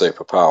one with the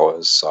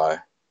superpowers, so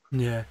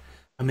Yeah,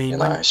 I mean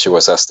when she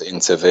always has to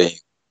intervene.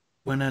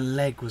 when her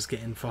leg was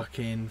getting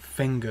fucking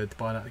fingered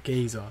by that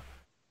geezer,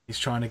 he's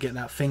trying to get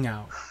that thing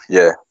out,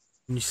 Yeah,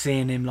 and you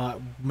seeing him like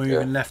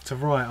yeah, moving left to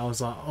right. I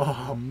was like,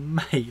 oh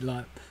mate,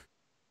 like,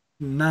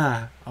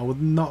 nah, I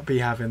would not be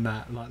having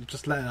that. Like,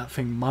 just let that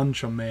thing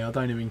munch on me. I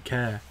don't even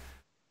care.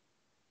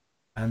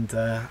 And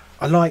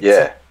I liked,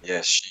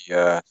 yeah. She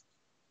went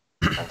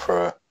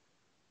for it.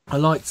 I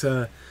liked.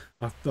 I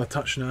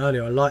touched on it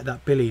earlier. I liked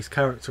that Billy's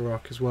character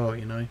arc as well.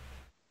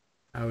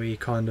 How he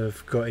kind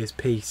of got his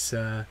piece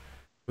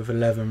with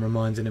Eleven,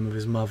 reminding him of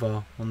his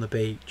mother on the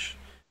beach,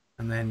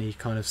 and then he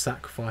kind of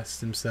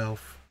sacrificed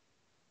himself.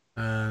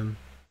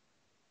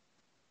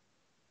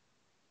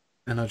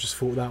 And I just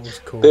thought that was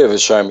cool. Bit of a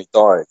shame he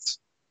died.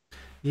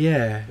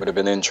 Yeah, Would have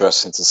been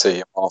interesting to see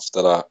him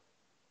after that.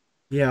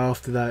 yeah.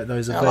 After that,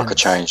 those Like a events,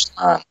 changed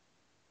man.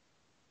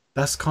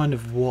 that's kind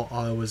of what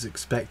I was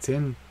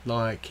expecting.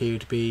 Like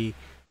he'd be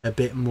a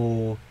bit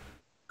more,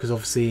 because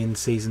obviously in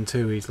season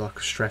 2 he's like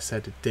a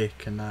stress-headed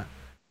dick and that,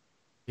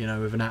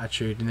 with an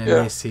attitude, and in Yeah,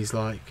 this he's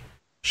like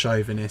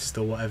chauvinist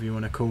or whatever you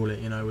want to call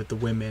it, with the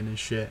women and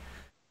shit,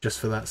 just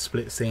for that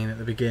split scene at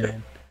the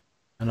beginning.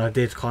 And I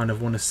did kind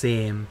of want to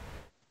see him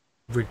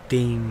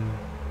redeem.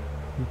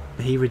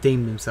 He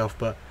redeemed himself,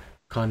 but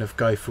kind of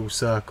go full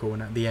circle,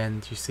 and at the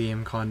end you see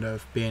him kind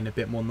of being a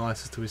bit more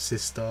nicer to his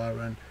sister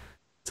and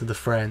to the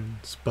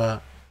friends.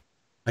 But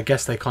I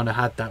guess they kind of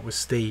had that with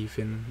Steve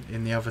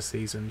in the other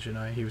seasons. You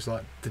know, he was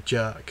like the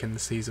jerk in the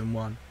season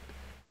one,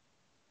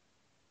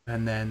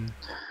 and then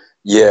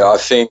Yeah, I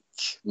think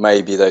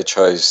maybe they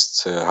chose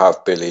to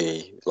have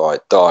Billy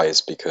like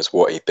dies because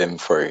what he'd been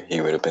through,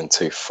 he would have been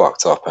too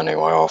fucked up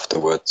anyway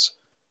afterwards.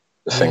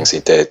 The yeah, things he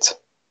did,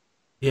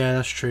 yeah,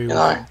 that's true you with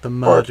know. the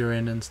Or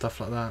murdering and stuff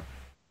like that.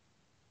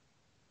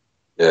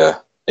 yeah,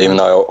 even But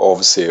though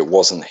obviously it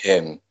wasn't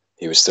him,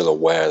 he was still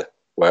aware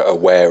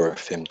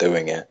of him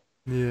doing it.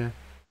 yeah,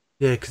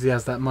 yeah, because he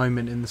has that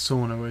moment in the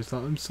sauna where he's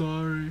like, I'm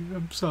sorry,"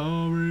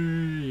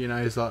 you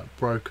know, he's like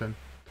broken,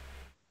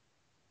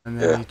 and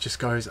then Yeah, he just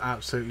goes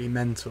absolutely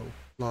mental,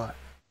 like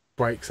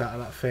breaks out of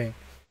that thing.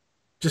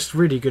 Just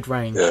really good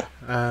range, yeah,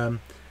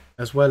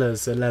 as well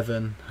as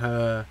 11.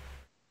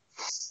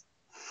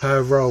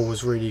 Her role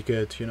was really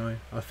good. You know,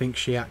 I think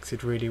she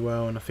acted really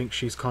well, and I think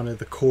she's kind of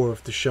the core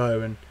of the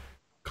show and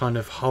kind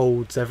of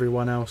holds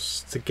everyone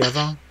else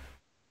together.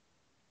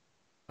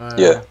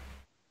 yeah, Um,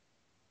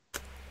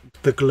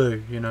 the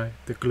glue, you know,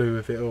 the glue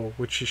of it all,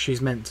 which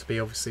she's meant to be.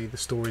 Obviously, the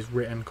story's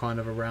written kind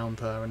of around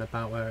her and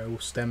about her. It all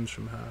stems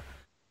from her.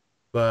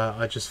 But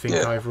I just think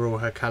yeah. overall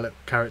her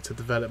character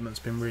development's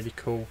been really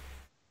cool.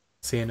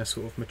 Seeing her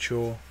sort of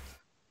mature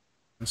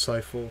and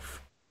so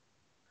forth.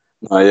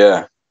 No,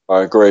 yeah,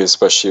 I agree.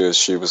 Especially as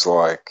she was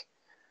like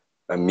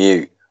a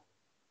mute,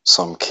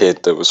 some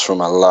kid that was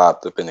from a lab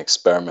that'd been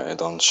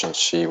experimented on since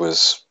she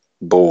was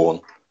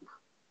born.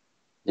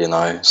 You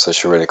know, so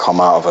she really come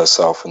out of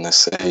herself in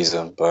this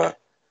season. But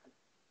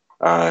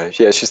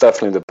yeah, she's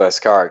definitely the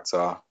best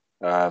character.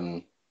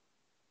 Um,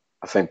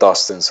 I think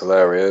Dustin's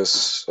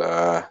hilarious.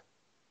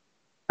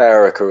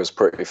 Erica was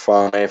pretty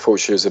funny. I thought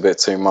she was a bit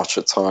too much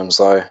at times,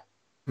 though.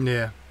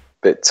 Yeah.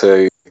 Bit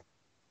too,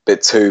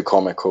 bit too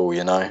comical,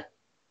 you know.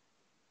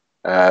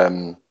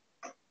 Um,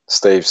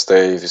 Steve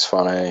is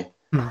funny.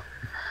 Hmm.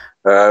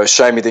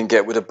 Shame he didn't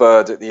get with a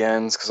bird at the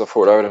end because I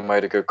thought they would have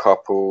made a good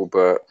couple,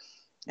 but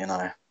you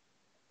know,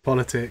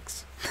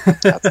 Politics.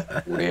 that's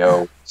all the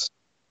else.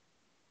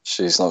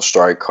 She's not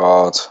straight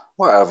card,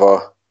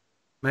 whatever.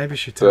 Maybe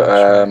she But turned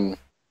straight.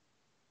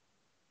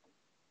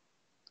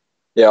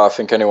 yeah, I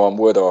think anyone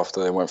would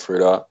after they went through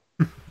that.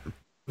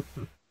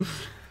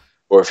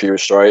 Or if you were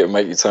straight, it'd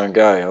make you turn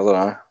gay. I don't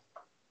know.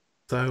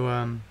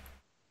 So,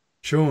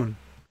 Sean,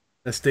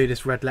 let's do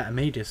this red letter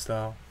media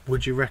style.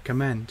 Would you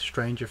recommend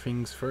Stranger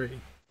Things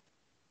 3?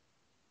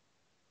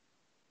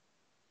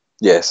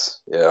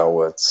 Yes, yeah, I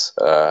would.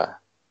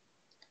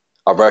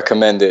 I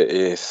recommend it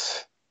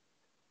if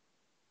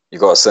you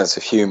got a sense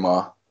of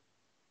humour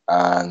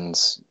and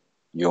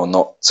you're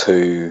not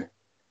too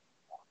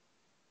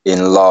in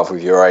love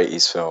with your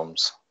 80s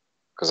films,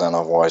 because then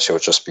otherwise you'll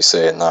just be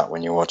seeing that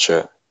when you watch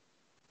it.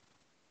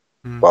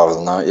 Mm. Rather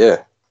than that,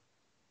 yeah.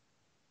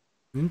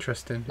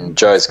 Interesting, And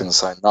Joe's interesting. going to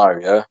say no,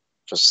 yeah?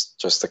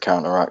 Just to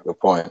counteract the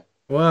point.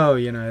 Well,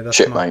 you know,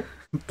 Shit, mate.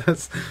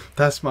 that's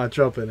that's my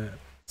job in it.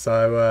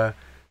 So,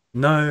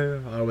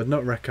 no, I would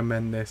not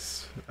recommend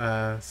this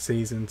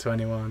season to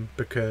anyone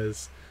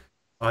because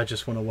I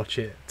just want to watch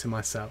it to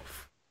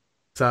myself.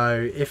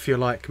 So, if you're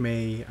like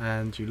me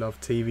and you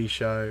love TV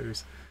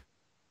shows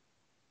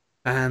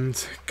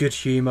and good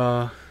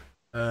humour,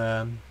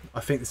 I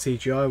think the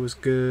CGI was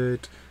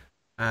good,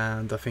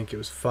 and I think it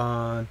was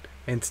fun,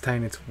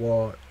 entertaining to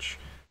watch,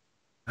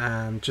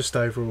 and just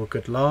overall a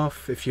good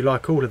laugh. If you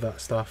like all of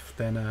that stuff,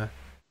 then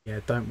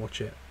yeah, don't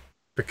watch it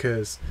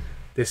because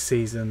this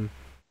season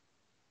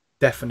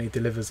definitely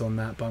delivers on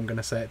that. But I'm going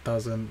to say it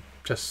doesn't,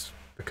 just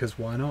because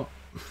why not?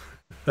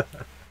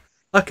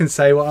 I can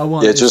say what I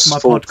want. Yeah, It's my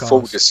just full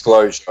podcast.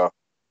 disclosure.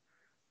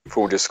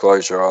 Full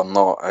disclosure, I'm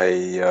not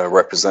a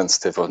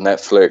representative of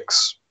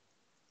Netflix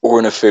or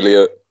an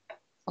affiliate.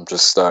 I'm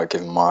just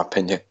giving my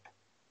opinion.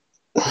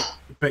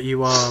 But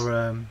you are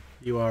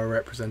a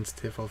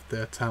representative of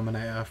the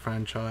Terminator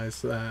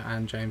franchise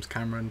and James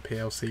Cameron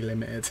PLC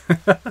Limited.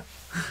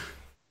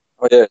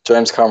 Oh yeah,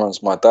 James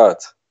Cameron's my dad.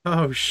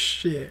 Oh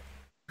shit,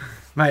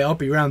 mate! I'll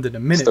be round in a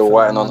minute Still for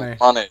that waiting on money. that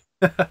money.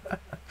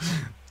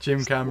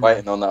 Jim Cameron.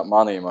 Waiting on that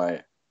money,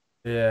 mate.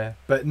 Yeah,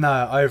 but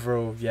no.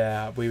 Overall,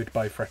 yeah, we would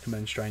both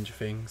recommend Stranger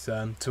Things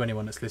to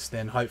anyone that's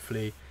listening.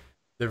 Hopefully,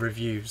 the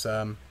reviews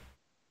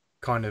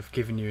kind of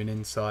giving you an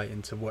insight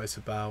into what it's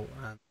about,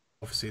 and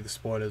obviously the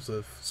spoilers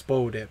have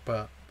spoiled it,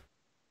 but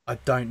I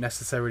don't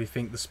necessarily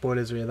think the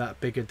spoilers are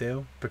that big a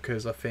deal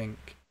because I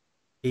think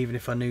even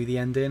if I knew the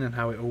ending and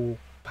how it all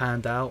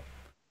panned out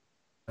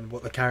and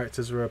what the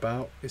characters were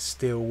about, it's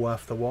still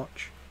worth the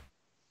watch.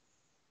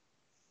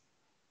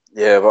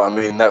 Yeah, but I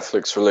mean,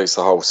 Netflix released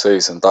the whole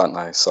season, don't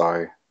they?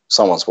 So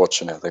someone's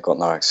watching it. They've got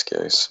no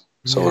excuse.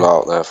 It's all Yeah.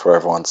 out there for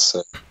everyone to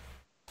see.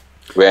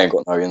 We ain't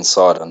got no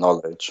insider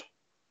knowledge.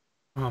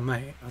 Oh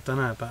mate, I don't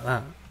know about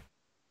that.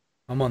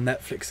 I'm on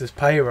Netflix's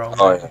payroll,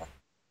 Oh mate. yeah,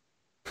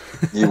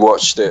 you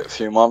watched it a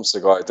few months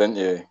ago, didn't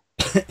you?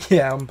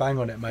 Yeah, I'm bang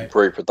on it, In mate.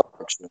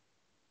 pre-production.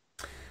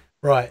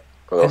 Right.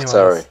 Got off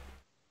Terry. Anyways,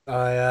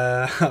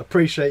 I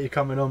appreciate you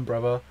coming on,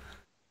 brother.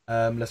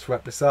 Let's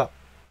wrap this up.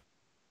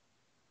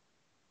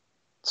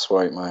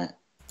 Sweet, mate.